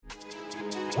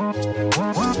So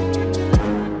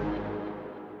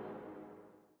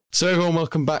everyone,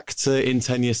 welcome back to In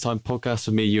 10 Years Time podcast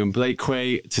with me, Ewan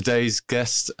Blakeway. Today's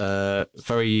guest,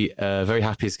 very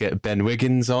happy to get Ben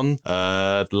Wiggins on.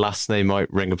 The last name might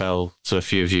ring a bell to a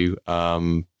few of you,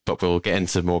 but we'll get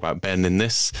into more about Ben in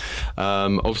this.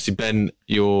 Obviously, Ben,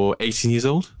 you're 18 years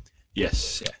old?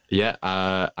 Yes, yeah.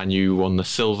 Yeah, and you won the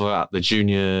silver at the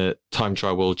Junior Time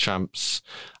Trial World Champs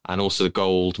and also the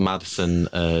gold Madison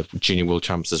Junior World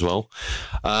Champs as well.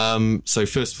 So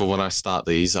first of all, when I start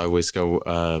these, I always go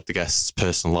the guests'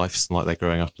 personal lives and like they're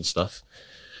growing up and stuff.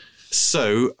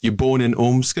 So you're born in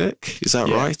Ormskirk, is that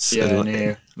right? Yeah,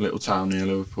 near a little town near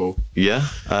Liverpool. Yeah.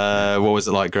 What was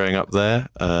it like growing up there?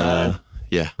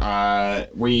 Yeah. I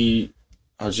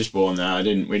was just born there.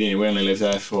 We only lived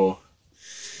there for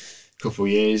a couple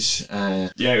of years.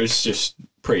 It was just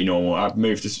pretty normal.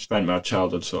 I've spent my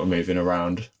childhood sort of moving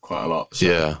around quite a lot.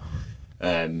 So,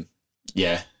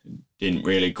 yeah. Didn't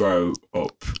really grow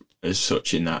up as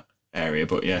such in that area,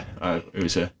 but yeah, it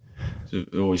was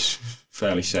always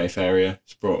fairly safe area.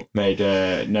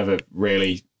 Never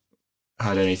really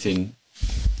had anything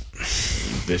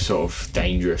that's sort of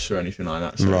dangerous or anything like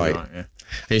that. So right. Yeah.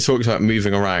 And you talked about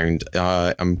moving around.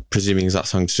 I'm presuming is that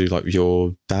something to do like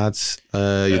your dad's?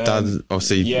 Dad,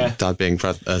 obviously, dad being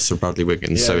Sir Bradley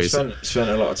Wiggins. Yeah, so spent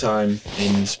a lot of time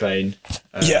in Spain.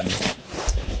 Spent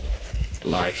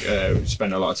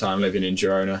a lot of time living in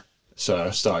Girona. So I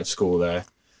started school there,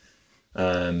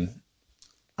 and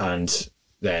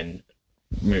then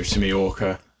moved to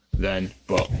Mallorca.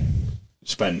 But I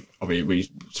spent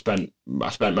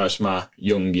most of my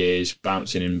young years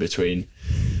bouncing in between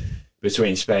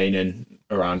Spain and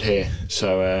around here.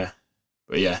 So,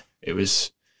 but yeah, it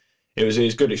was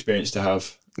a good experience to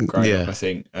have growing up, I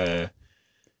think,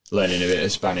 learning a bit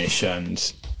of Spanish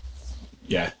and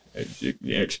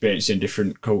experiencing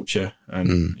different culture.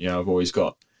 And, I've always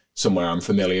got somewhere I'm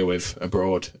familiar with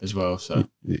abroad as well. So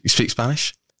you speak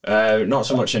Spanish? Not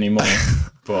so much anymore,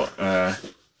 but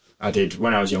I did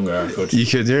when I was younger. I could. You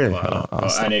could, really?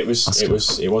 And it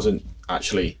wasn't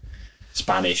actually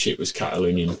Spanish. It was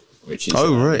Catalonian. Which is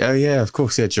right, oh yeah, of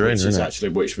course, yeah,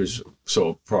 Girona, which was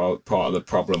sort of part of the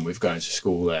problem with going to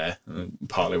school there, and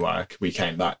partly why we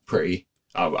came back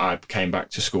I came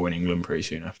back to school in England pretty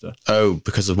soon after. Oh,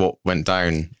 because of what went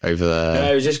down over there?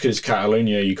 Yeah, it was just because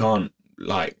Catalonia, you can't,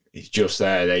 it's just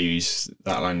there, they use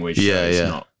that language. Yeah, so it's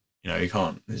not, you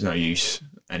can't, there's no use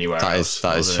anywhere else.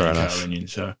 That is fair enough. Catalonian,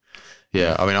 so.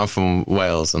 Yeah, I mean, I'm from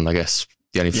Wales, and I guess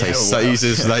the only place that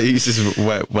uses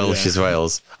Welsh is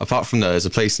Wales. Apart from there's a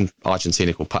place in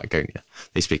Argentina called Patagonia.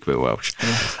 They speak a bit of Welsh.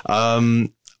 Yeah.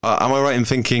 Am I right in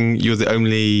thinking you're the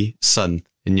only son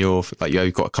in your,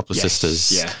 you've got a couple of sisters?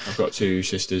 Yeah, I've got two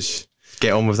sisters.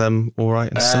 Get on with them all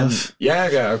right and stuff? Yeah,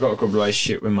 I've got a good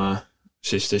relationship with my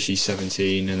sister. She's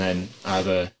 17, and then I have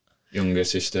a younger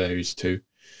sister who's two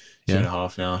and a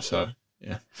half now, so...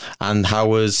 Yeah. And how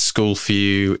was school for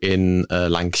you in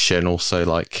Lancashire and also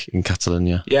in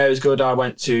Catalonia? Yeah, it was good. I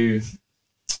went to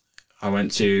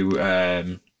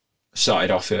started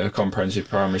off at a comprehensive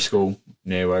primary school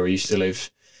near where we used to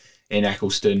live in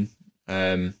Eccleston.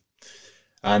 And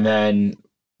then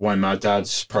when my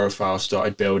dad's profile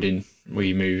started building,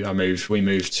 we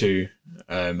moved to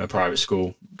a private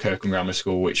school, Kirkham Grammar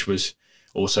School, which was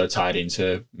also tied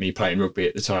into me playing rugby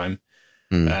at the time.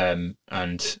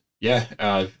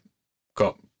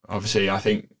 I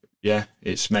think,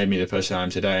 it's made me the person I am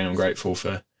today, and I'm grateful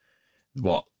for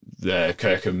what the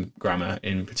Kirkham Grammar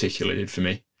in particular did for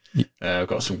me. I've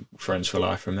got some friends for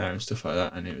life from there and stuff like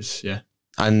that, and it was,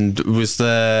 And was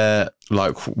there,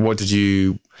 what did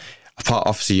you,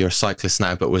 obviously you're a cyclist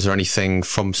now, but was there anything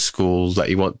from school that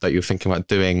you're thinking about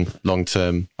doing long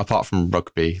term, apart from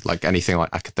rugby, anything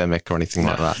academic or anything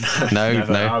like that? No.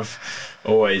 I've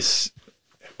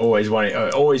always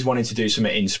wanted to do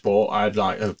something in sport. I had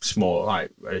a small, at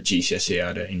GCSE, I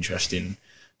had an interest in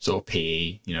sort of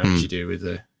PE, as you do with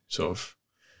the sort of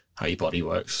how your body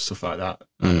works, stuff like that.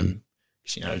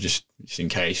 Just in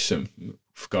case,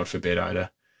 God forbid, I had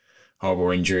a horrible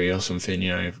injury or something,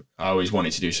 I always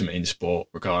wanted to do something in sport,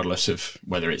 regardless of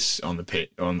whether it's on the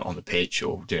pitch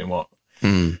or doing what,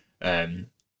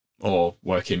 or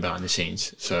working behind the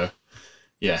scenes. So,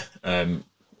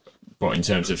 but in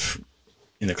terms of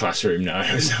in the classroom, no,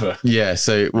 it was never. Yeah.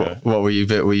 So what were you?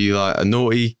 Were you a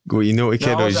naughty? Were you a naughty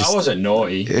kid? No, I wasn't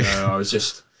naughty. No, I was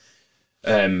just.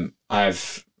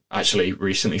 I've actually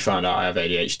recently found out I have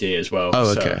ADHD as well.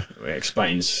 Oh, okay. So it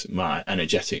explains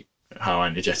how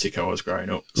energetic I was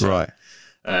growing up. So, right.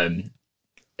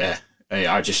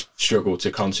 I just struggled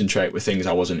to concentrate with things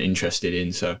I wasn't interested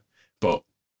in. So, but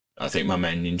I think my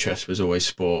main interest was always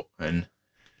sport, and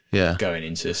going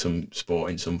into some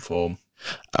sport in some form.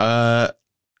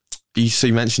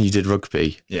 You mentioned you did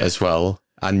rugby as well,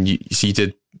 and you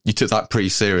took that pretty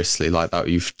seriously, like that.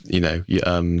 I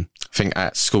think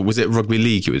at school, was it rugby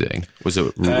league you were doing? Was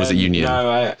it union?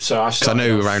 No, I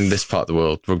know around this part of the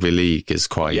world, rugby league is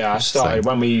quite. Yeah, I started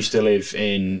when we used to live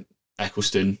in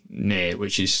Eccleston,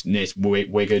 which is near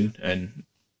Wigan, and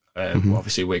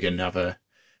obviously Wigan have a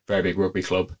very big rugby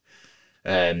club,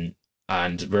 and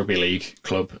rugby league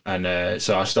club, and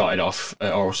so I started off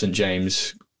at Oral St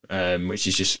James,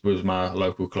 which was my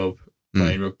local club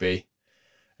playing rugby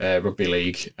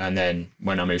league, and then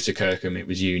when I moved to Kirkham, it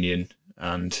was union,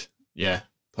 and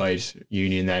played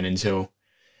union then until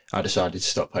I decided to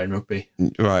stop playing rugby.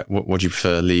 Right. What do you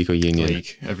prefer, league or union?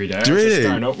 League every day. Really? I was just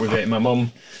growing up with it. My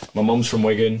mum's from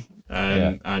Wigan,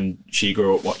 and she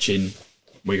grew up watching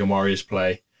Wigan Warriors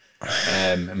play,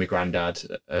 and my granddad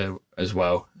as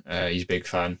well. He's a big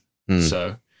fan.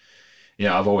 So,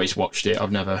 I've always watched it.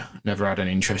 I've never had an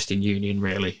interest in union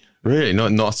really. Really,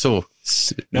 not at all.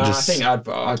 No, I think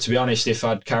to be honest, if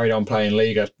I'd carried on playing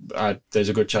league, there's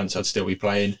a good chance I'd still be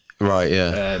playing. Right.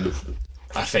 Yeah.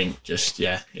 I think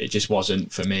it just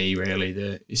wasn't for me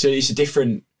really. It's a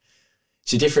different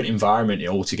environment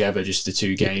altogether. Just the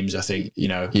two games, I think.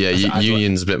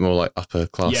 Union's a bit more like upper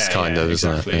class kind of,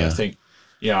 exactly. Isn't it? I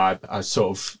think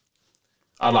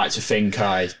I'd like to think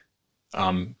I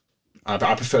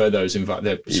prefer those the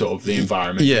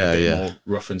environment. A bit more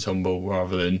rough and tumble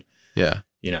rather than I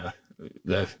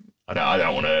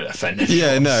don't want to offend anyone.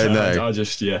 Yeah, no. I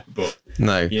just but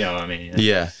no. You know what I mean?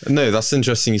 No, that's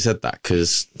interesting you said that,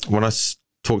 because when I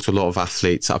talk to a lot of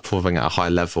athletes that are performing at a high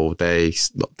level, they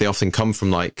often come from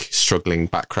like struggling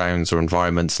backgrounds or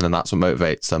environments, and then that's what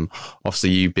motivates them.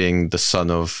 Obviously, you being the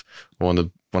son of one of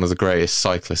the greatest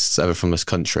cyclists ever from this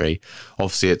country,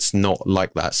 obviously it's not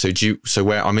like that. So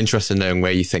where I'm interested in knowing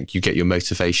where you think you get your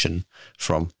motivation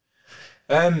from.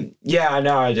 I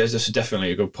know that's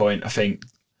definitely a good point. I think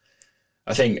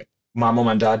my mum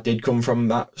and dad did come from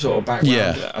that sort of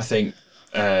background. Yeah. I think,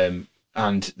 and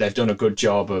they've done a good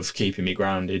job of keeping me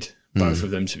grounded, both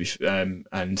of them, to be.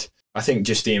 And I think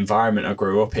just the environment I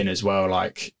grew up in as well.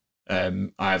 Like,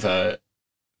 the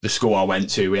school I went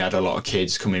to, we had a lot of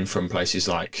kids coming from places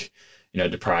like,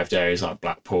 deprived areas like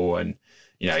Blackpool, and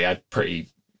you had pretty,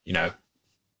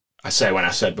 I say when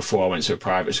I said before I went to a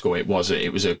private school, it was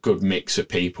a good mix of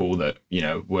people that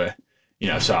were.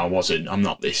 So I wasn't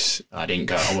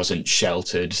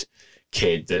sheltered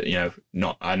kid that,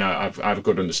 I know I have a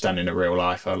good understanding of real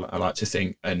life. I like to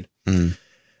think.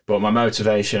 But my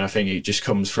motivation, I think it just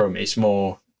comes from, it's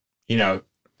more,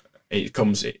 it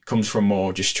comes from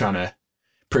more just trying to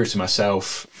prove to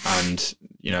myself and,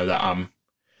 that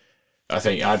I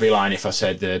think I'd be lying if I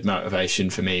said the motivation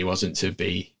for me wasn't to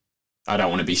be, I don't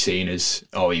want to be seen as,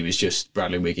 he was just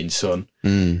Bradley Wiggins' son.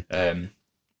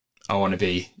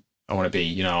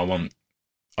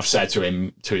 I've said to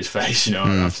him to his face,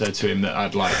 I've said to him that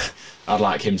I'd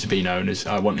like him to be known as,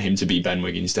 I want him to be Ben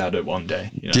Wiggins' dad at one day.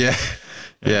 Yeah.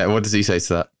 What does he say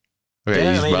to that?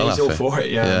 Okay, he's all for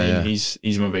it.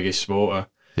 He's my biggest supporter.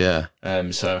 Yeah.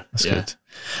 So that's good.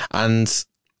 And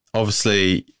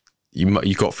obviously,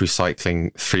 you got through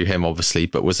cycling through him, obviously.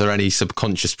 But was there any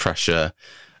subconscious pressure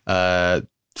for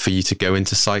you to go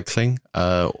into cycling,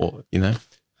 I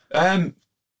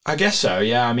guess so.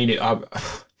 Yeah. I mean,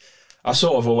 I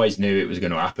sort of always knew it was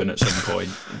going to happen at some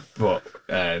point, but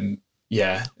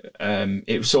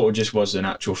it sort of just was a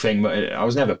natural thing. But I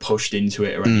was never pushed into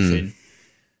it or anything.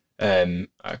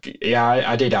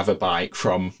 I did have a bike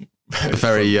from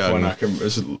very young,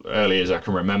 as early as I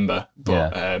can remember,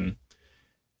 but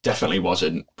definitely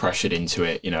wasn't pressured into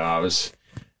it.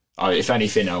 If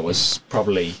anything, I was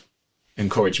probably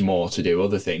encouraged more to do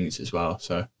other things as well.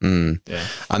 So and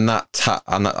that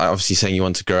obviously saying you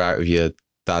want to grow out of your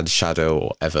dad's shadow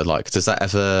or ever, like, does that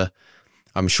ever?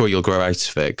 I'm sure you'll grow out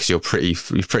of it because you're pretty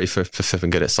flipping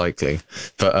good at cycling.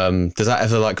 But does that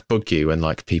ever like bug you when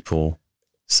like people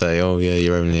say, "Oh yeah,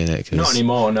 you're only in it"? Cause... Not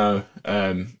anymore, no.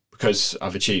 Because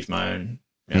I've achieved my own.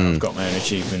 I've got my own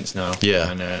achievements now.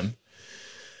 Yeah, and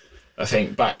I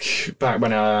think back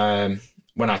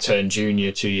when I turned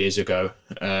junior 2 years ago,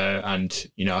 and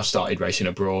I started racing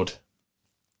abroad,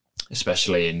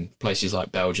 especially in places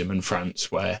like Belgium and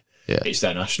France, where it's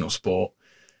their national sport.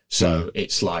 So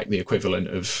it's like the equivalent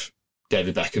of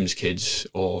David Beckham's kids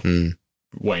or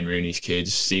Wayne Rooney's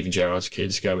kids, Steven Gerrard's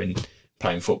kids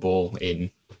playing football in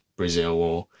Brazil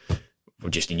or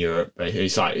just in Europe.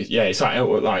 It's like they're.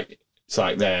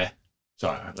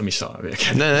 Sorry, let me start a bit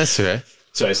again. No, that's okay.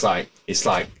 So it's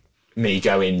like me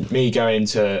going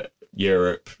to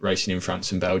Europe, racing in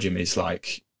France and Belgium is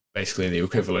like basically the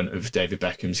equivalent of David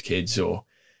Beckham's kids or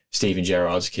Steven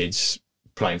Gerrard's kids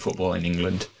playing football in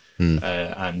England.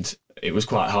 And it was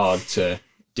quite hard to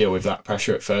deal with that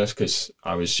pressure at first because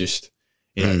I was just,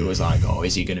 you know, it was like, oh,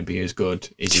 is he going to be as good?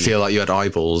 Did you feel like you had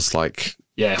eyeballs? Like,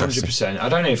 yeah, 100%. I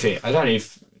don't know if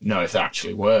they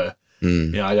actually were.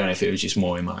 You know, I don't know if it was just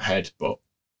more in my head, but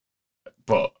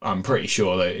I'm pretty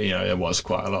sure that, you know, there was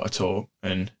quite a lot of talk,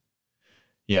 and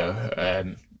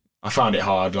I found it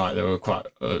hard. Like there were quite,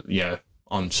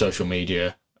 on social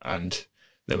media, and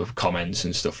there were comments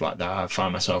and stuff like that. I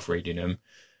found myself reading them,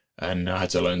 and I had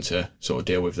to learn to sort of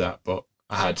deal with that. But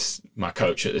I had my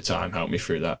coach at the time help me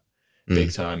through that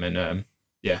big time, and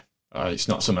it's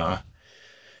not something I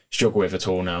struggle with at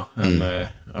all now.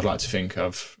 I'd like to think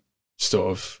I've sort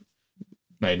of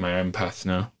made my own path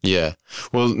now. Yeah,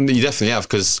 well, you definitely have,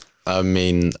 because I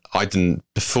mean, I didn't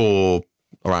before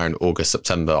around August,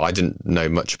 September. I didn't know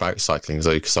much about cycling,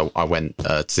 though, because I went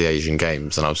to the Asian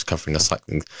Games and I was covering the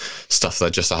cycling stuff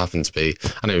that just so happened to be.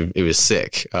 I know it was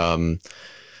sick, but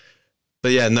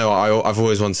yeah, no, I've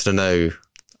always wanted to know.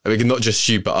 I mean, not just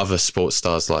you, but other sports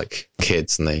stars like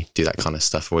kids, and they do that kind of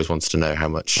stuff. I always wanted to know how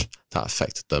much that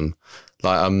affected them.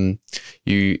 Like,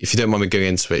 if you don't mind me going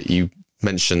into it, you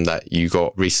mentioned that you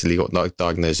recently got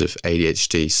diagnosed with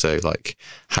ADHD. So, like,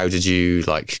 how did you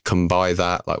come by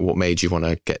that? Like, what made you want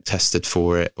to get tested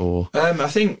for it? Or I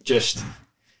think just,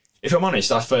 if I'm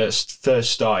honest, I first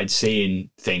started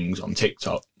seeing things on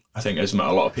TikTok. I think as a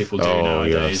lot of people do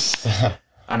nowadays, yes.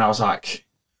 And I was like,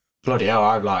 bloody hell,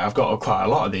 I've got quite a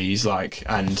lot of these,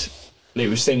 and it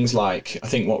was things like, I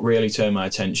think what really turned my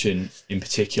attention in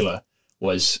particular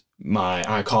was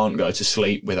I can't go to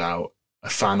sleep without a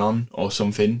fan on or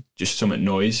something, just some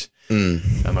noise. And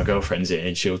my girlfriend's in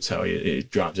and she'll tell you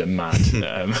it drives her mad.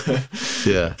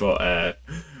 Yeah. But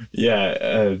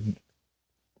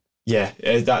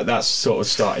that sort of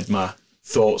started my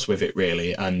thoughts with it,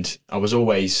 really. And I was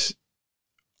always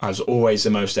the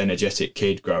most energetic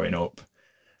kid growing up.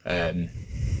 And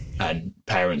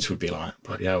parents would be like,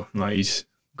 bloody hell, like, he's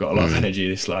got a lot of energy,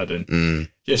 this lad. And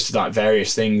just like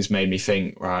various things made me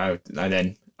think, right. And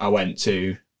then I went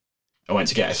to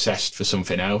get assessed for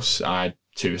something else. I had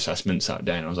 2 assessments that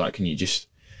day, and I was like, can you just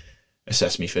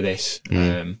assess me for this?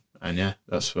 And yeah,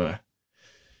 that's where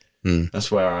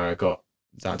I got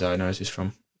that diagnosis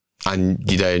from.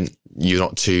 And you're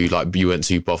not too, you weren't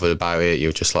too bothered about it.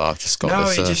 You're just like, I've just got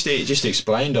this. No, it just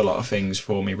explained a lot of things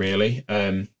for me, really.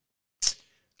 I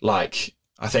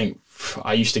think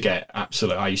I used to get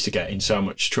in so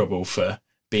much trouble for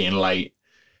being late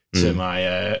to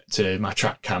my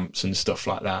track camps and stuff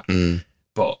like that.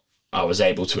 But I was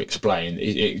able to explain.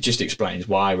 It just explains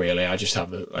why, really. I just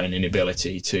have an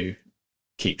inability to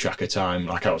keep track of time.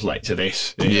 Like, I was late to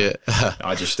this. Yeah.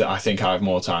 I think I have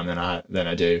more time than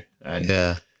I do,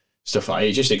 and stuff like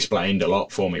it just explained a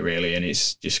lot for me, really. And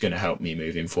it's just going to help me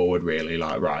moving forward, really.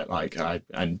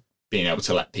 And being able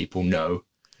to let people know,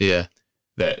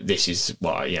 that this is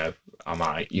what you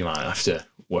might have to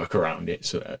work around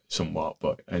it somewhat,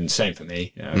 and same for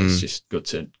me. It's just good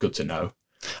to know.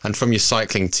 And from your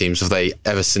cycling teams, have they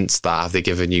ever since that, have they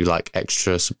given you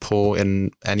extra support in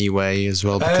any way as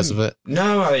well because of it?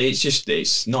 No,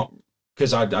 it's not,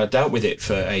 because I dealt with it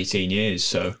for 18 years,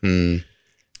 so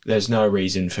there's no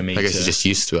reason for me. I guess you're just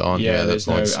used to it, aren't you? Yeah,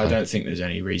 I don't think there's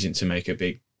any reason to make a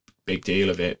big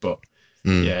deal of it, but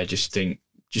I just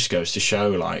goes to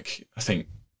show, I think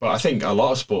a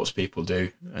lot of sports people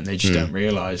do, and they just don't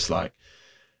realise,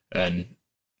 and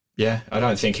yeah, I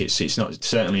don't think it's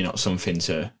certainly not something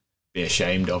to be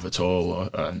ashamed of at all, or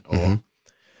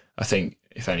I think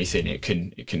if anything, it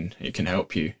can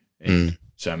help you in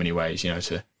so many ways,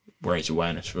 to raise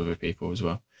awareness for other people as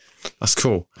well. That's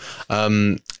cool.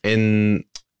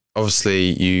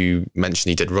 Obviously, you mentioned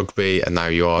you did rugby, and now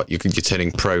you're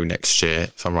turning pro next year,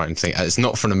 if I'm right in thinking. It's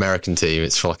not for an American team;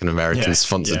 it's for an American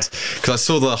sponsored. Because I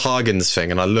saw the Hagens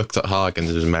thing, and I looked at Hagens,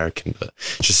 it was American, but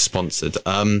just sponsored.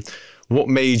 What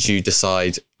made you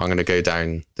decide I'm going to go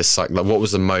down this cycle? What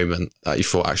was the moment that you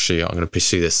thought, actually, I'm going to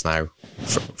pursue this now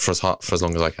for as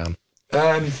long as I can?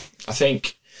 I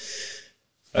think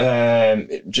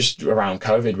just around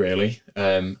COVID, really.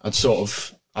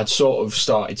 I'd sort of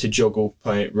started to juggle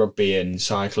playing rugby and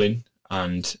cycling,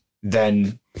 and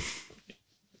then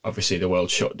obviously the world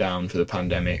shut down for the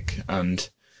pandemic, and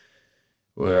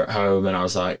we're at home, and I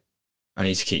was like, I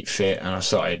need to keep fit, and I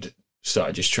started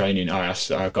just training. I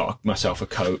got myself a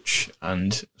coach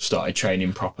and started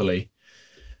training properly,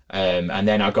 and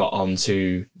then I got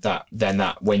onto that. Then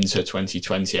that winter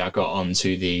 2020, I got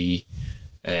onto the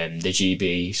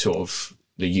GB sort of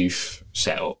the youth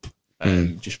setup.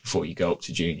 Just before you go up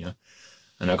to junior,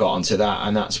 I got onto that,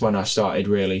 and that's when I started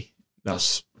really.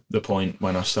 That's the point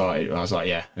when I started. I was like,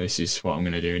 yeah, this is what I'm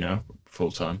going to do now,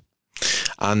 full time.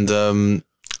 And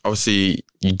obviously,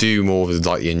 you do more with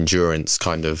like the endurance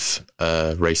kind of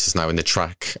races now in the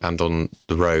track and on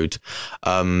the road.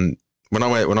 When I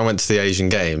went to the Asian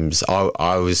Games,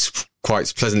 I was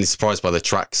quite pleasantly surprised by the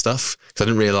track stuff, because I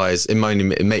didn't realise it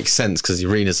makes sense because the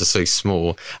arenas are so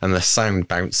small and the sound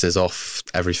bounces off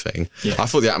everything. Yeah. I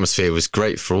thought the atmosphere was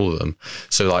great for all of them.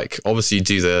 So like obviously you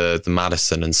do the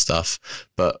Madison and stuff,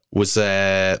 but were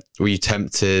you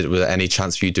tempted? Was there any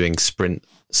chance of you doing sprint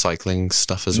cycling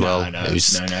stuff as well? No,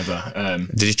 never.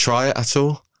 Did you try it at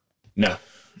all? No.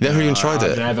 Never even tried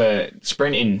it? I've never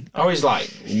sprinting. I always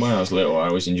when I was little, I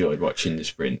always enjoyed watching the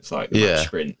sprints, like the match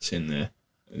sprints in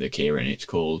the Keirin, it's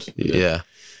called. Yeah.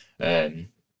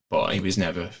 But it was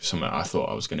never something I thought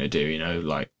I was going to do, you know,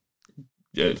 like,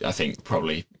 I think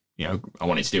probably, you know, I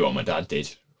wanted to do what my dad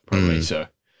did, probably. So,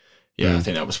 yeah, I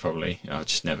think that was probably, I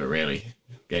just never really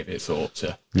gave it a thought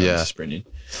to sprinting.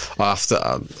 After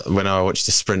when I watched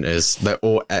the sprinters,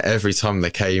 every time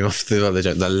they came off their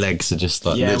legs are just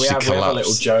like literally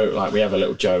collapsed. We have a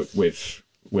little joke with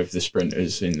the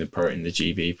sprinters in the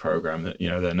GB program that, you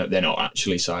know, they're not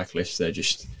actually cyclists, they're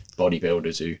just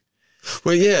bodybuilders who.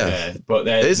 Well, yeah, but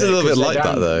it's a little bit like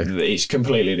that though. It's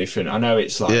completely different. I know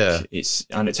it's like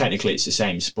technically it's the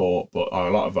same sport, but a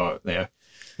lot of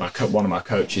one of my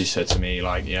coaches said to me,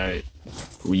 like, you know,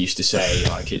 we used to say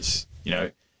like it's, you know,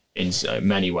 in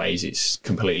many ways it's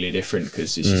completely different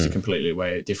because it's just a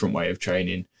completely different way of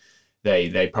training.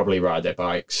 They probably ride their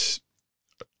bikes.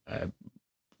 They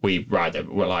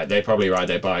probably ride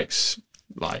their bikes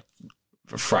like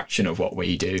a fraction of what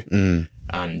we do,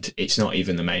 and it's not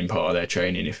even the main part of their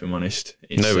training, if I'm honest.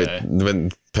 When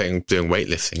doing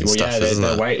weightlifting and stuff, isn't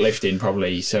they're weightlifting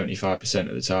probably 75%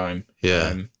 of the time.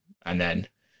 Yeah, and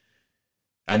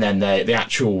then the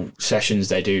actual sessions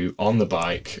they do on the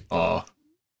bike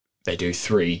they do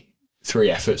three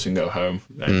efforts and go home.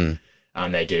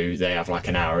 And they have like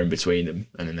an hour in between them,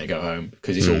 and then they go home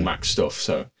because it's all max stuff.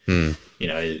 So you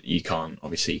know, you can't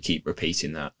obviously keep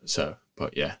repeating that. So,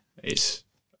 but yeah,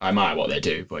 I admire what they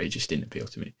do, but it just didn't appeal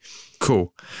to me.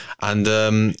 Cool.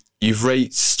 And you've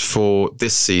raced for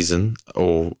this season,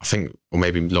 or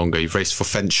maybe longer. You've raced for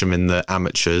Fensham in the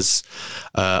amateurs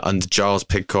under Giles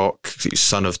Pidcock,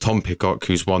 son of Tom Pidcock,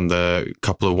 who's won the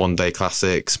couple of one-day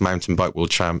classics, mountain bike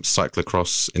world champs,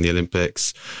 cyclocross in the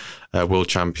Olympics. World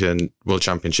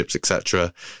championships,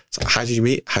 etc. So how did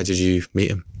you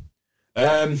meet him?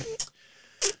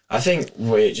 I think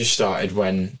it just started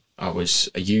when I was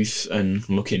a youth and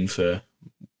looking for,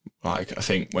 like, I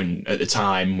think at the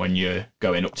time when you're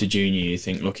going up to junior, you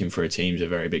think looking for a team's a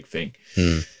very big thing.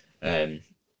 And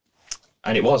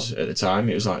it was at the time.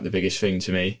 It was like the biggest thing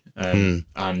to me.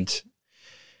 And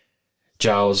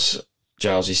Giles's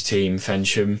team,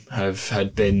 Fensham,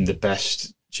 had been the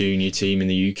best junior team in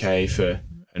the UK for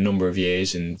a number of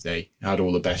years, and they had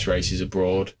all the best races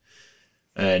abroad.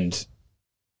 And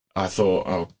I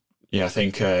thought, I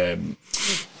think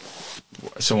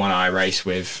someone I raced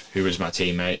with, who was my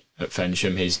teammate at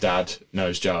Fensham, his dad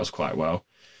knows Giles quite well,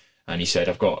 and he said,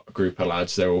 I've got a group of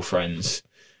lads, they're all friends,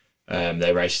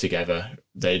 they race together,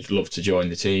 they'd love to join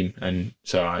the team. And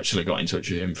so I actually got in touch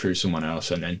with him through someone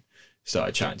else, and then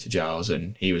started chatting to Giles,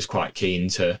 and he was quite keen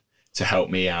to help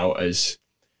me out, as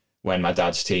when my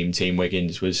dad's team, Team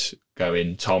Wiggins, was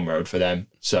going, Tom rode for them.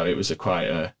 So it was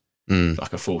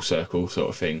like a full circle sort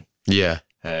of thing. Yeah.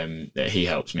 That he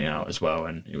helped me out as well,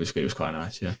 and it was quite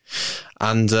nice, yeah.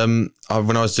 And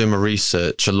when I was doing my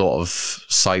research, a lot of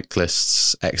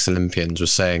cyclists, ex-Olympians, were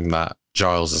saying that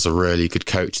Giles is a really good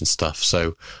coach and stuff.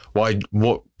 So why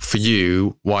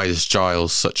is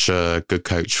Giles such a good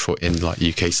coach in like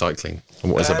UK cycling?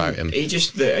 And what is about him? He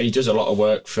does a lot of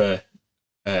work for.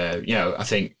 I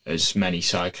think as many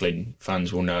cycling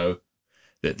fans will know,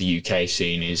 that the UK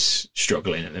scene is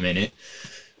struggling at the minute,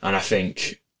 and I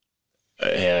think,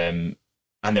 and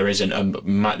there isn't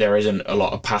a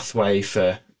lot of pathway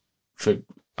for.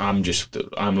 I'm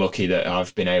lucky that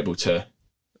I've been able to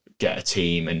get a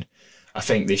team, and I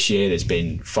think this year there's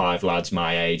been 5 lads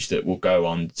my age that will go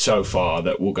on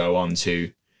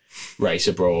to race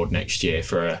abroad next year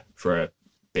for a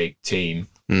big team,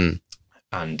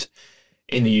 and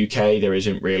in the UK, there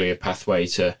isn't really a pathway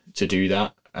to do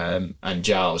that. And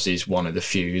Giles is one of the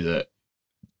few that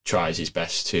tries his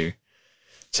best to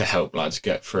help lads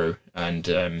get through. And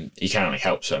he can only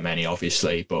help so many,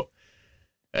 obviously, but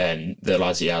the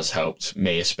lads he has helped,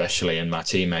 me especially, and my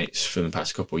teammates for the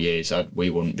past couple of years, we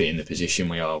wouldn't be in the position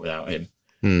we are without him.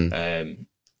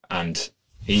 And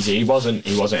he wasn't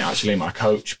actually my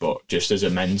coach, but just as a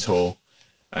mentor,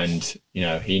 and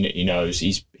he knows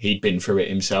he'd been through it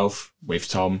himself with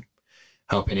Tom,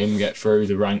 helping him get through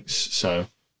the ranks. So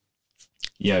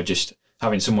just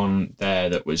having someone there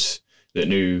that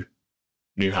knew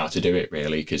how to do it,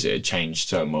 really, because it had changed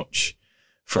so much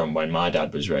from when my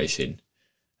dad was racing.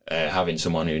 Having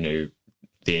someone who knew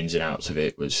the ins and outs of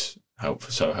it was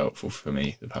helpful for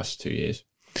me the past 2 years.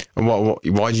 And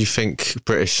why do you think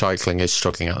British cycling is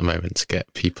struggling at the moment to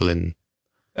get people in?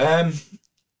 I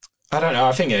don't know.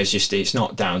 I think it's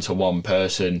not down to one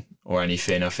person or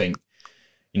anything. I think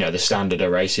the standard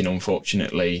of racing,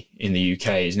 unfortunately, in the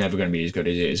UK is never going to be as good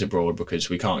as it is abroad, because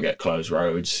we can't get closed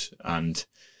roads and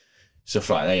stuff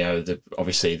like that.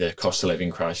 Obviously the cost of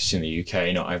living crisis in the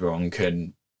UK, not everyone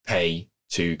can pay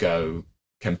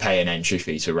an entry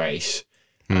fee to race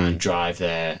and drive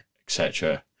there,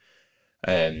 etc.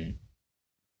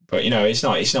 But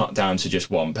it's not down to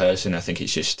just one person. I think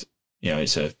it's just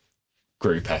it's a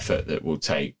group effort that will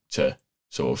take to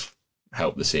sort of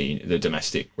help the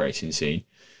domestic racing scene.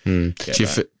 Do you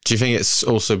think it's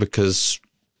also because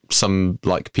some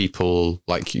people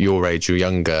like your age or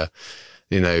younger,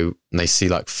 and they see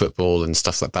like football and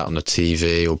stuff like that on the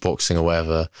TV or boxing or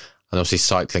whatever, and obviously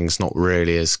cycling's not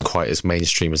really quite as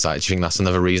mainstream as that. Do you think that's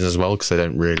another reason as well, because they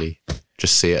don't really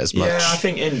just see it as much? Yeah, I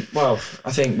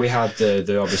think we had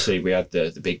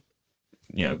the big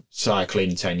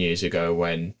cycling 10 years ago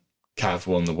when Cav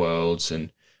won the Worlds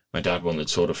and my dad won the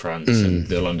Tour de France and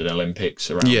the London Olympics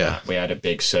around that. We had a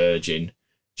big surge in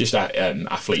just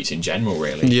athletes in general,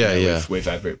 really. With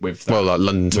that, like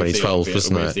London 2012,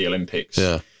 wasn't it? With the Olympics.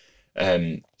 Yeah.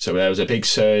 So there was a big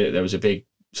surge, there was a big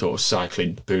sort of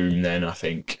cycling boom then, I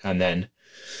think, and then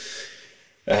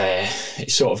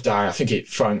it sort of died. I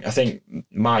think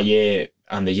my year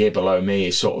and the year below me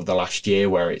is sort of the last year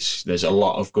where there's a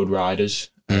lot of good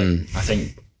riders. I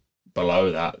think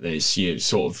below that you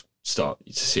sort of start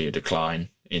to see a decline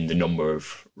in the number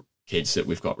of kids that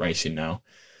we've got racing now,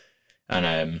 and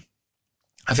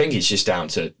I think it's just down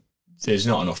to there's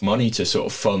not enough money to sort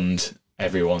of fund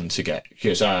everyone to get,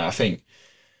 because I think,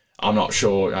 I'm not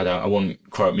sure, I wouldn't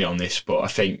quote me on this, but I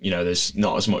think there's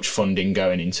not as much funding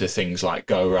going into things like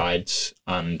Go Rides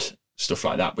and stuff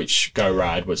like that, which Go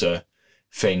Ride was a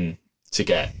thing to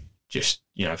get just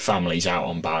families out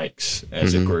on bikes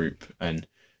as a group, and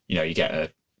you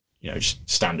get just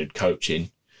standard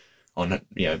coaching on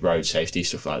road safety,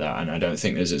 stuff like that. And I don't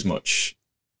think there's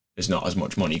not as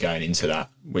much money going into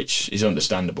that, which is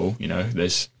understandable.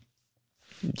 There's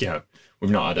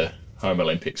we've not had a home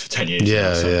Olympics for 10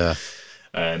 years.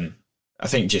 I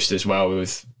think just as well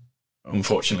with,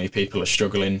 unfortunately, people are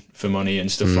struggling for money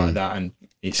and stuff like that, and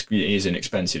it is an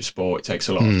expensive sport. It takes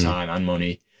a lot of time and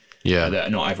money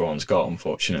that not everyone's got,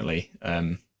 unfortunately.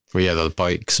 The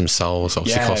bikes themselves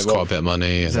obviously cost quite a bit of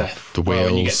money, and the wheels.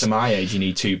 When you get to my age, you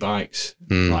need 2 bikes,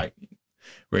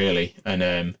 really,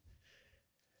 and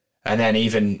then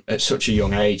even at such a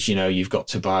young age, you've got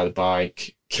to buy the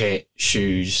bike, kit,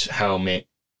 shoes, helmet,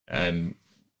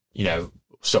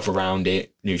 stuff around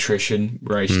it, nutrition,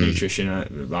 race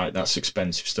nutrition, that's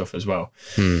expensive stuff as well.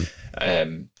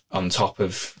 On top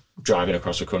of driving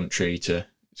across the country to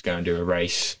go and do a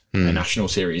race, a national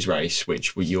series race,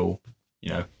 which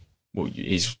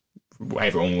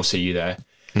everyone will see you there.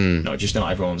 Not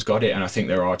everyone's got it, and I think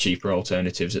there are cheaper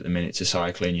alternatives at the minute to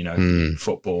cycling.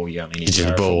 Football, you only need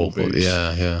a ball, boots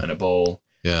and a ball.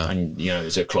 And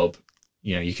there's a club.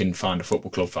 You can find a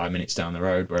football club 5 minutes down the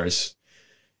road, whereas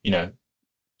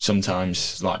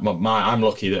sometimes I'm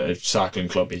lucky that a cycling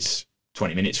club is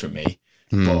 20 minutes from me,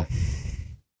 but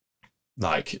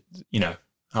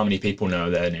how many people know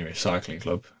their nearest cycling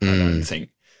club? I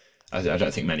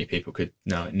don't think many people could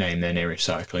name their nearest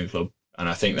cycling club, and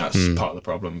I think that's part of the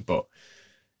problem. But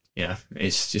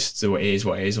it's just what it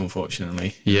is,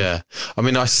 unfortunately. Yeah, I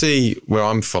mean, I see where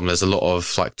I'm from, there's a lot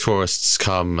of tourists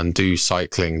come and do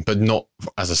cycling, but not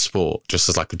as a sport, just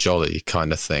as a jolly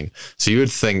kind of thing. So you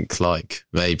would think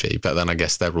maybe, but then I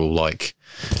guess they're all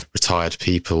retired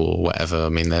people or whatever. I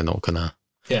mean, they're not gonna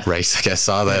race, I guess,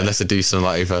 are they? Unless they do some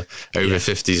over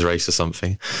 50s race or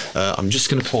something. I'm just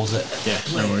gonna pause it. Yeah,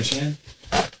 no worries.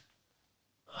 Because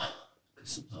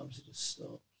sometimes it just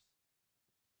stops.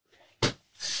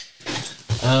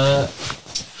 Where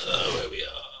we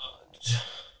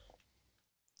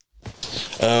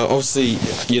are. Obviously,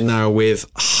 you're now with,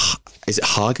 is it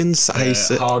Hagens?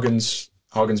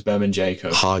 Hagens, Berman,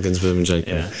 Jacob. Hagens, Berman,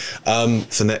 Jacob. Yeah.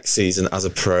 For next season as a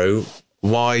pro,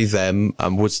 why them?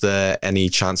 And was there any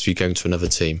chance of you going to another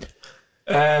team?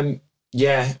 I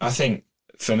think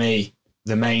for me,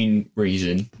 the main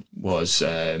reason was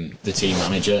the team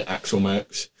manager, Axel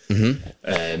Merckx.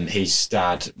 His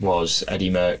dad was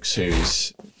Eddie Merckx,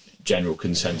 who's general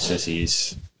consensus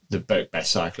he's the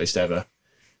best cyclist ever.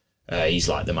 He's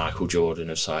like the Michael Jordan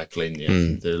of cycling,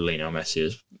 the Lionel Messi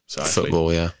of cycling.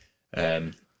 Football, yeah.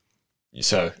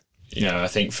 So, I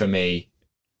think for me,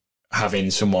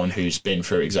 having someone who's been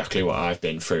through exactly what I've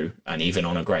been through, and even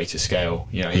on a greater scale,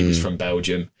 he was from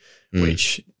Belgium,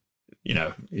 which,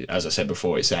 as I said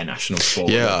before, it's their national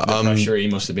sport. Yeah, the pressure he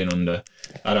must have been under,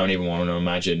 I don't even want to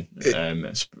imagine.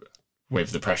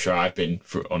 With the pressure I've been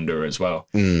under as well,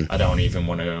 I don't even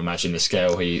want to imagine the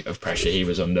scale of pressure he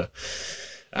was under.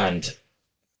 And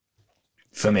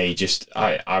for me,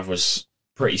 I was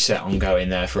pretty set on going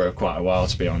there for quite a while,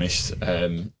 to be honest.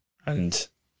 And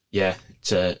yeah,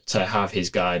 to have his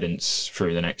guidance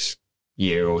through the next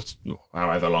year or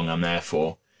however long I'm there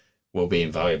for will be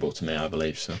invaluable to me, I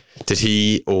believe. So, did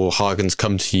he or Hagens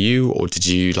come to you, or did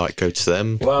you go to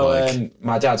them? Well,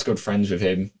 my dad's good friends with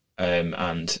him,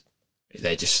 and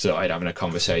they just started having a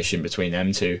conversation between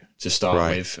them two to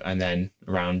start with, and then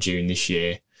around June this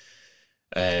year,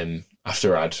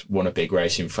 after I'd won a big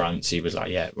race in France, he was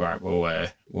like, "Yeah, right, we'll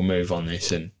move on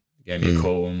this," and gave me a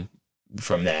call. And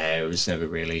from there, it was never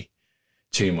really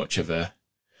too much of a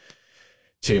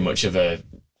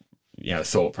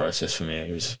thought process for me.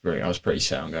 I was pretty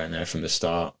set on going there from the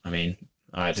start. I mean,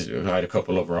 I had a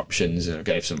couple other options and I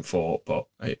gave some thought, but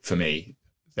for me,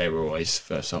 they were always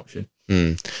first option.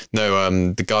 No,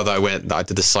 the guy that I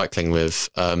did the cycling with,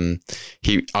 I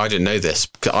didn't know this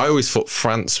because I always thought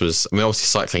France was. I mean, obviously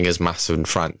cycling is massive in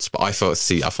France, but I thought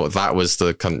that was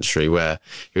the country where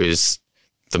it was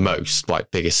the most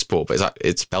biggest sport. But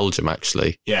it's Belgium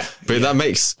actually. Yeah, but that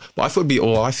makes. I thought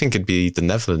I think it'd be the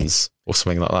Netherlands or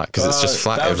something like that because it's just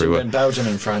flat everywhere. Belgium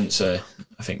and France are,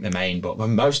 I think, the main, but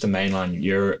most of mainland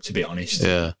Europe, to be honest,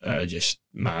 are just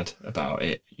mad about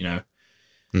it.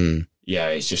 Yeah,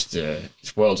 it's just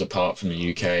it's worlds apart from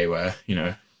the UK, where Do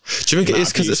you think it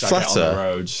is because it's flatter? On the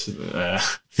roads,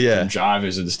 from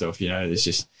drivers and stuff. There's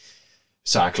just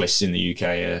cyclists in the UK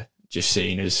are just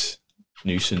seen as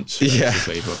nuisance.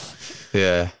 Basically.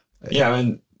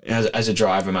 And as a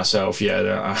driver myself,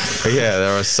 there are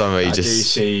some I do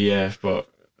see, but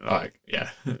I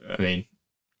mean,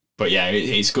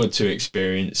 it's good to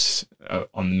experience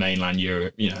on mainland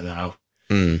Europe.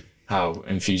 How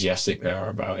enthusiastic they are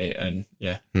about it, and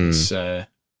it's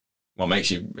what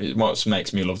makes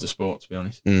me love the sport, to be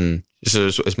honest. So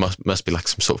it must be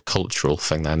some sort of cultural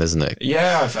thing then, isn't it?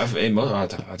 Yeah,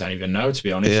 I don't even know, to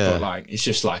be honest. But it's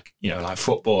just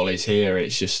football is here.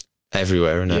 It's just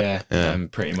everywhere, isn't it? Yeah,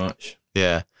 pretty much.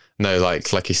 Yeah, no,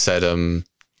 like you said,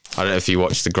 I don't know if you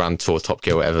watch the Grand Tour, Top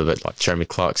Gear, or whatever, but Jeremy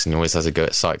Clarkson always has a go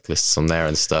at cyclists on there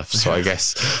and stuff. So I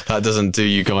guess that doesn't do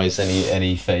you guys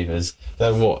any favours.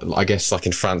 Then what? I guess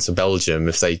in France or Belgium,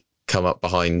 if they come up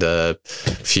behind a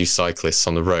few cyclists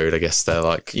on the road, I guess they're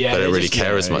they don't really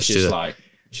care as much. It's just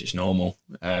it's just normal.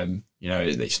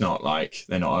 It's not like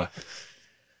they're not.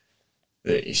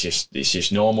 It's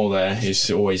just normal there. It's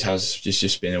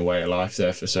just been a way of life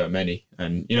there for so many,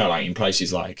 and in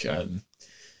places like.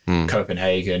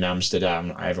 Copenhagen,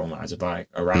 Amsterdam, everyone has a bike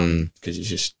around because it's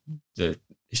just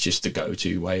the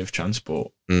go-to way of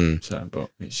transport. So, but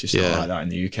it's just not like that in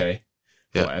the UK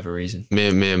for whatever reason. Me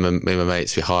and my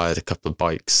mates, we hired a couple of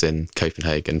bikes in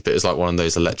Copenhagen, but it was one of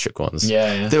those electric ones.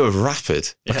 Yeah. They were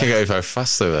rapid. I can go very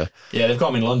fast over. Yeah, they've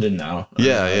got them in London now. I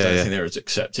don't think they're as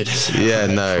accepted as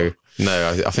No,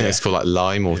 I think it's called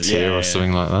Lime or Tier or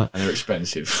something like that. And they're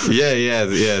expensive. Yeah,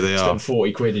 they are. Spent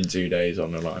 40 quid in 2 days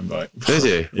on a Lime bike. Did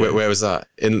you? Yeah. Where was that?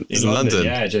 In London?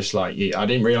 Yeah, just I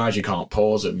didn't realise you can't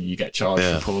pause them. You get charged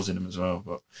for pausing them as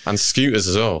well. And scooters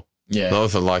as well. Yeah.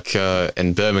 Not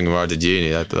in Birmingham where I did uni,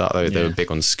 they were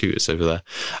big on scooters over there.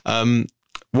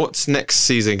 What's next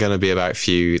season going to be about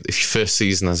for you? If your first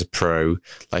season as a pro,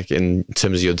 in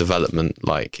terms of your development,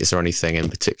 is there anything in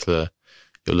particular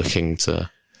you're looking to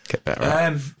get better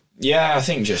at? I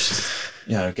think just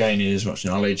gaining as much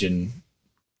knowledge and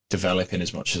developing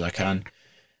as much as I can.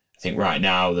 I think right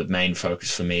now the main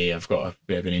focus for me, I've got a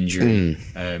bit of an injury,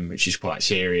 which is quite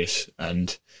serious,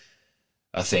 and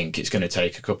I think it's going to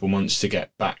take a couple months to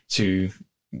get back to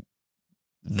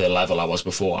the level I was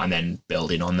before, and then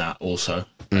building on that also.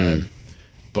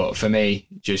 But for me,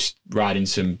 just riding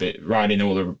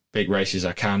all the big races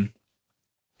I can.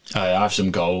 I have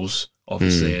some goals,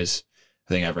 obviously, as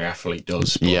I think every athlete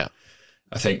does. But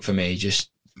I think for me,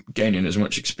 just gaining as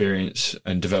much experience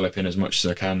and developing as much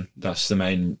as I can. That's the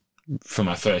main for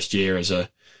my first year as a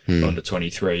under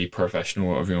 23 professional,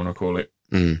 whatever you want to call it.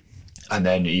 And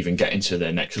then even getting to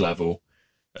the next level,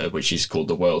 which is called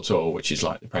the World Tour, which is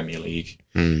like the Premier League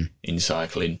in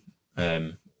cycling.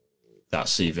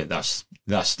 that's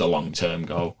the long-term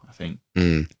goal, I think.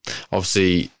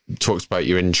 Obviously, you talked about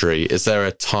your injury. Is there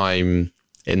a time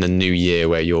in the new year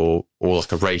where or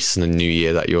like a race in the new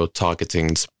year that you're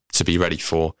targeting to be ready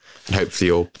for? And hopefully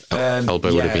your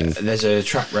elbow would have been... There's a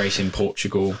track race in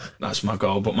Portugal. That's my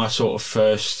goal. But my sort of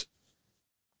first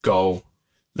goal,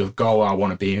 the goal I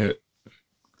want to be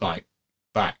like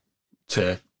back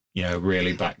to,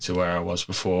 really back to where I was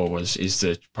before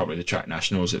is probably the track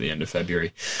nationals at the end of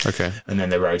February. Okay. And then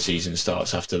the road season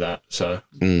starts after that. So,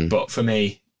 but for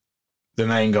me, the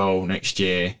main goal next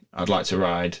year, I'd like to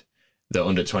ride the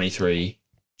under 23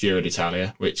 Giro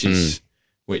d'Italia, which is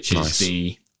Nice.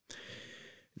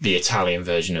 the Italian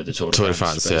version of the Tour de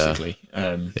France, basically.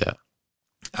 Yeah.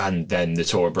 And then the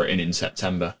Tour of Britain in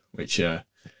September, which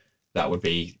that would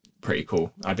be pretty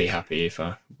cool. I'd be happy if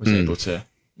I was able to,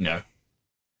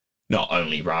 not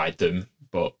only ride them,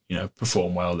 but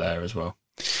perform well there as well.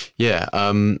 Yeah.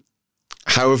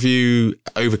 How have you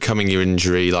overcoming your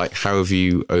injury? Like, how have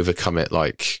you overcome it?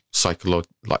 Like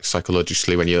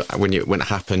psychologically, when it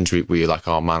happened, were you like,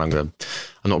 oh man, I'm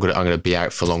gonna be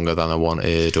out for longer than I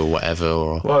wanted, or whatever?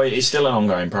 Or well, it's still an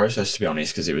ongoing process, to be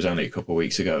honest, because it was only a couple of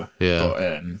weeks ago. Yeah.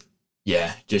 But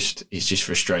it's just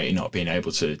frustrating not being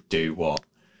able to do what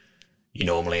you're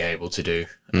normally able to do,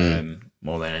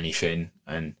 more than anything.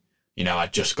 And I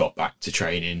just got back to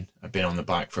training. I've been on the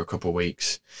bike for a couple of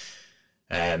weeks.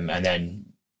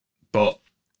 But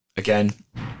again,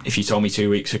 if you told me 2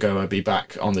 weeks ago I'd be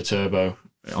back on the turbo,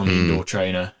 on the indoor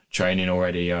training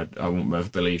already, I wouldn't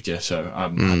have believed you. So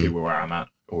I'm happy with where I'm at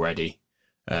already.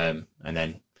 And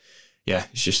then,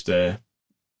 it's just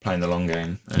playing the long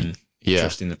game and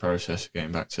trusting the process of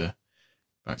getting back to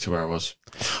where I was.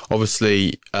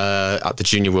 Obviously, at the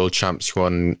Junior World Champs, you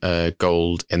won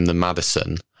gold in the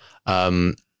Madison.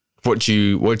 What do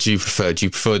you prefer? Do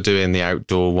you prefer doing the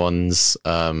outdoor ones,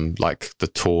 like the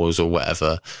tours or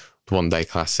whatever, the one-day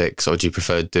classics, or do you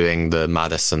prefer doing the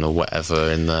Madison or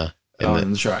whatever in the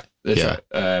track?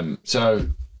 So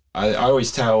I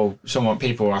always tell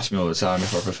people ask me all the time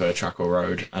if I prefer track or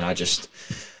road, and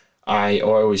I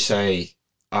always say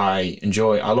I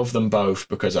love them both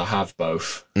because I have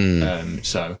both.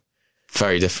 So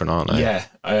very different, aren't they? Yeah,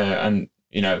 and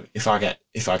if I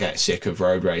get sick of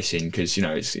road racing, because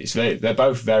they're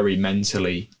both very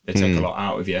mentally, they take a lot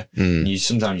out of you. You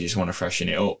sometimes just want to freshen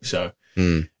it up. So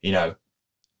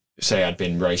say I'd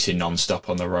been racing non-stop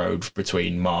on the road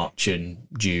between March and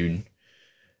June,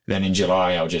 then in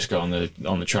July I'll just go on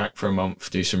the track for a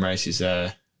month, do some races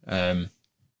there, and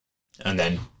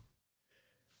then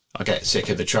I get sick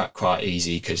of the track quite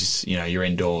easy because you're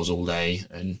indoors all day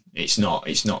and it's not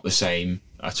the same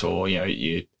at all.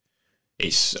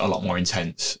 It's a lot more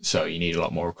intense, so you need a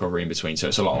lot more recovery in between. So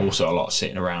it's also a lot of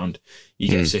sitting around. You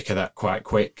get sick of that quite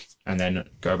quick, and then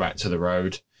go back to the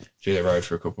road, do the road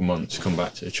for a couple of months, come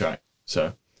back to the track.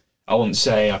 So I wouldn't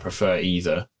say I prefer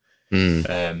either.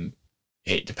 It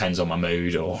depends on my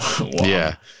mood or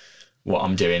what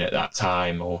I'm doing at that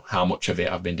time, or how much of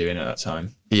it I've been doing at that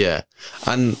time. Yeah,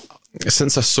 and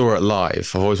since I saw it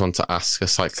live, I've always wanted to ask a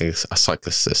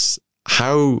cyclist this: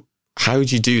 how do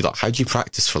you do that? How do you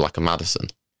practice for like a Madison?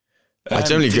 I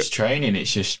generally just training.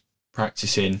 It's just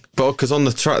practicing. But because on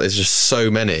the track there's just so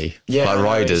many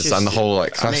riders, and the whole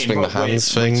clasping the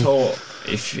hands thing.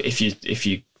 If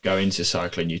you go into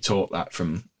cycling, you taught that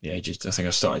from the ages. I think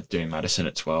I started doing Madison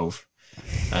at 12,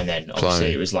 and then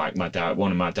obviously it was like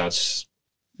one of my dad's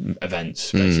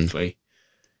events basically,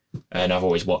 and I've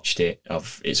always watched it.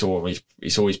 It's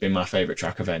always been my favourite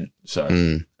track event.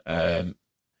 So.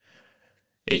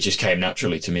 It just came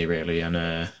naturally to me, really, and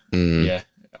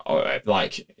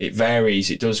it varies.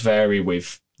 It does vary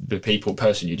with the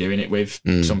person you're doing it with.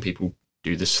 Some people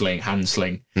do the hand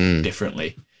sling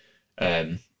differently,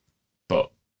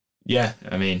 but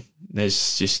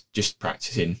there's just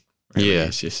practicing. Really.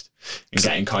 It's just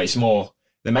getting it's more.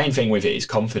 The main thing with it is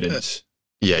confidence.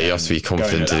 Yeah, you have to be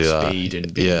confident to do that. Speed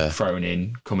and being thrown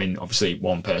in, obviously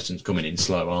one person's coming in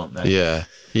slow, aren't they?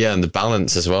 Yeah, and the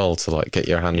balance as well to get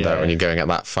your hand out when you're going at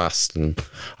that fast. And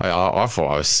I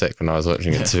thought I was sick when I was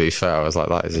watching it. To be fair, I was like,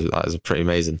 that is pretty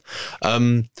amazing.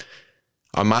 I'm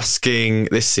asking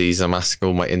this season. I'm asking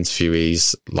all my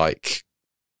interviewees,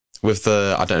 with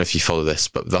the, I don't know if you follow this,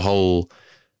 but the whole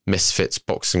misfits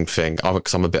boxing thing.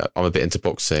 Because I'm a bit into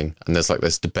boxing, and there's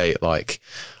this debate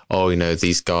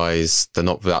these guys, they're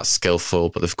not that skillful,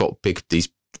 but they've got these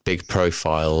big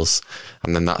profiles,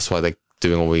 and then that's why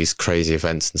doing all these crazy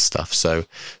events and stuff. So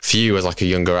for you as like a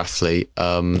younger athlete,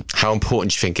 how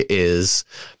important do you think it is,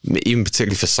 even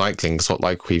particularly for cycling? Because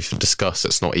like we've discussed,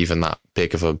 it's not even that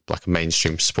big of a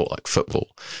mainstream sport like football.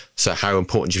 So how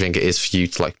important do you think it is for you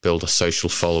to like build a social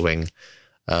following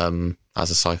as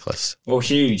a cyclist? Well,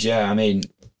 huge, yeah. I mean,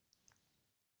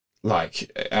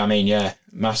 yeah,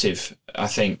 massive. I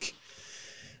think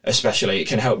especially it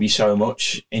can help you so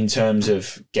much in terms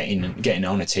of getting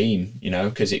on a team, you know,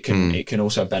 because it can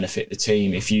also benefit the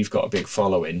team if you've got a big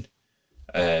following.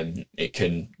 It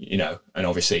can, you know, and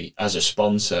obviously as a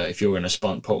sponsor, if you're going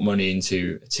to put money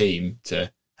into a team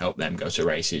to help them go to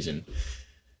races and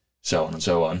so on and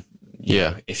so on.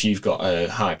 Yeah. If you've got a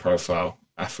high profile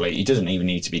athlete, he doesn't even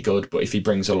need to be good, but if he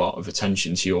brings a lot of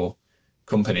attention to your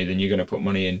company, then you're going to put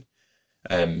money in.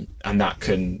 And that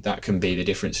can be the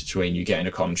difference between you getting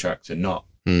a contract and not.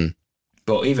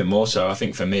 But even more so, I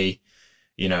think for me,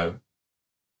 you know,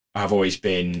 I've always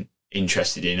been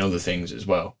interested in other things as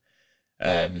well.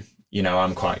 You know,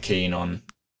 I'm quite keen on,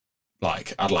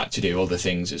 like, I'd like to do other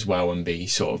things as well and be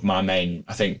sort of my main,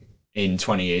 I think in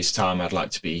 20 years time, I'd like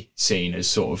to be seen as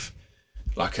sort of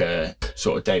like a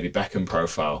sort of David Beckham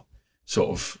profile,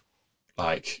 sort of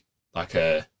like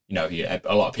a, you know,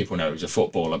 a lot of people know he's a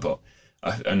footballer, but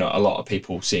a lot of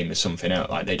people see him as something else.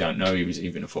 Like they don't know he was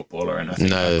even a footballer, and I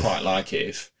think I'd quite like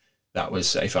it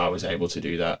if I was able to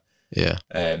do that. Yeah.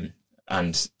 And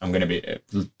I'm going to be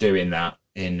doing that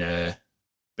in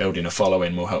building a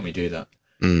following will help me do that.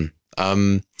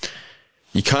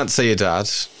 You can't say your dad.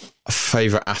 A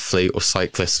favorite athlete or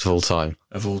cyclist of all time?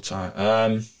 Of all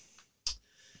time,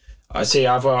 I see.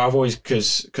 I've always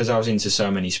because I was into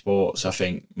so many sports. I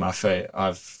think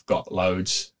I've got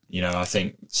loads. You know, I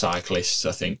think cyclists.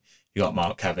 I think you got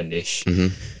Mark Cavendish,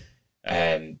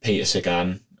 Peter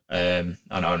Sagan. I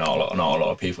know not a lot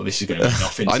of people. This is going to be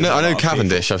nothing. I know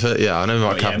Cavendish. I've heard. Yeah, I know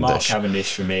Mark Cavendish. Mark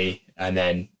Cavendish for me, and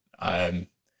then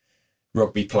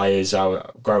rugby players.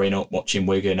 Growing up watching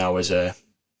Wigan, I was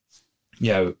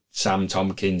Sam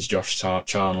Tompkins, Josh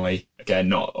Charnley. Again,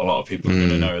 not a lot of people are going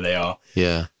to know who they are.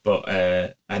 Yeah. But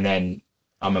and then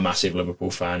I'm a massive Liverpool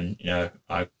fan. You know,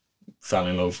 I fell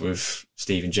in love with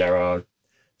Steven Gerrard,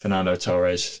 Fernando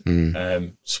Torres,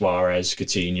 Suarez,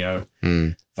 Coutinho,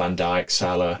 Van Dijk,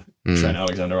 Salah, Trent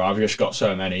Alexander-Arnold. I've just got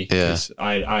so many because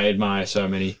I admire so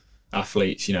many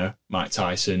athletes. You know, Mike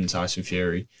Tyson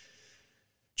Fury,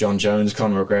 John Jones,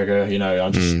 Conor McGregor. You know,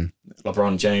 I'm just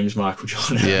LeBron James, Michael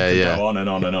Jordan. Go on and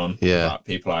on and on. Like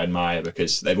people I admire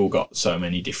because they've all got so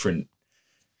many different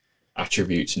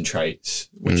attributes and traits,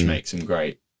 which makes them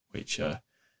great. Which I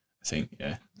think,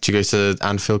 Do you go to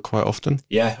Anfield quite often?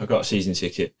 Yeah, I've got a season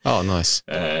ticket. Oh, nice.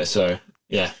 So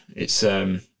yeah, it's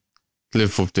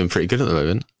Liverpool doing pretty good at the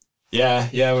moment. Yeah,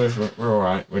 we're all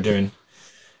right. We're doing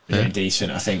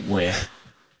decent. I think we're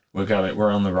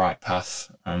on the right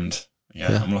path, and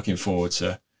I'm looking forward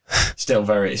to. It's still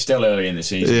early in the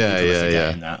season.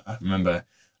 That. I remember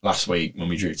last week when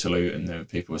we drew to Luton, the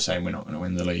people were saying we're not going to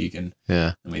win the league, and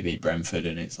we beat Brentford,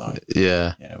 and it's like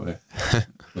we're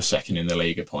second in the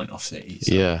league, a point off City.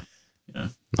 So, you know.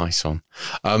 Nice one.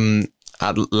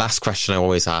 Last question I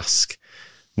always ask: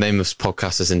 name of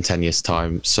podcasters in 10 years'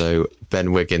 time. So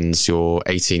Ben Wiggins, you're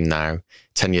 18 now.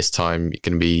 10 years' time, you're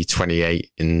going to be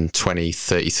 28 in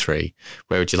 2033.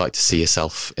 Where would you like to see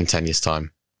yourself in 10 years'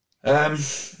 time? In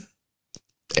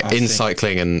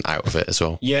cycling and out of it as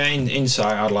well. Yeah, in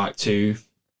cycling, I'd like to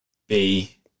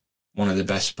be one of the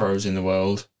best pros in the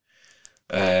world.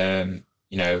 You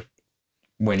know,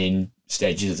 winning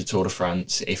stages of the Tour de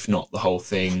France, if not the whole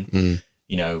thing.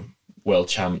 You know, world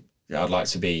champ. I'd like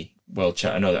to be world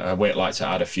champ. I know that I'd like to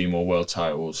add a few more world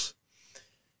titles.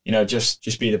 You know,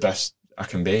 just be the best I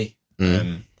can be.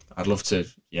 I'd love to.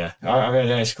 Yeah, I mean,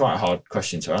 it's quite a hard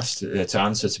question to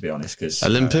answer, to be honest. Because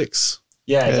Olympics.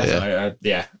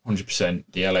 Definitely. 100%.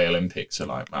 The LA Olympics are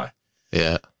like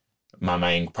my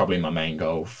main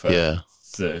goal for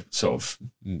the sort of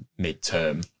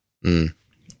mid-term.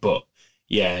 But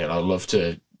yeah, I'd love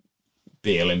to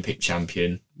be Olympic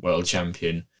champion, world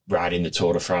champion, riding the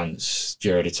Tour de France,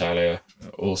 Giro d'Italia,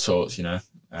 all sorts, you know,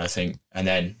 I think. And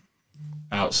then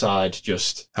outside,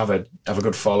 just have a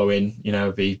good following, you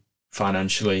know, be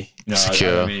financially, you know,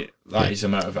 secure. Is a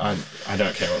I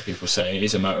don't care what people say. It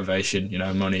is a motivation, you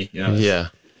know, money, you know. Yeah.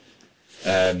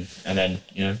 And then,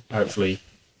 you know, hopefully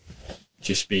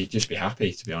just be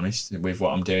happy, to be honest, with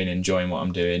what I'm doing, enjoying what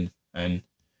I'm doing. And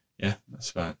yeah,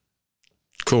 that's about it.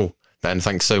 Cool. Ben,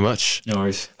 thanks so much. No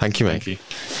worries. Thank you, mate. Thank you.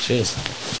 Cheers.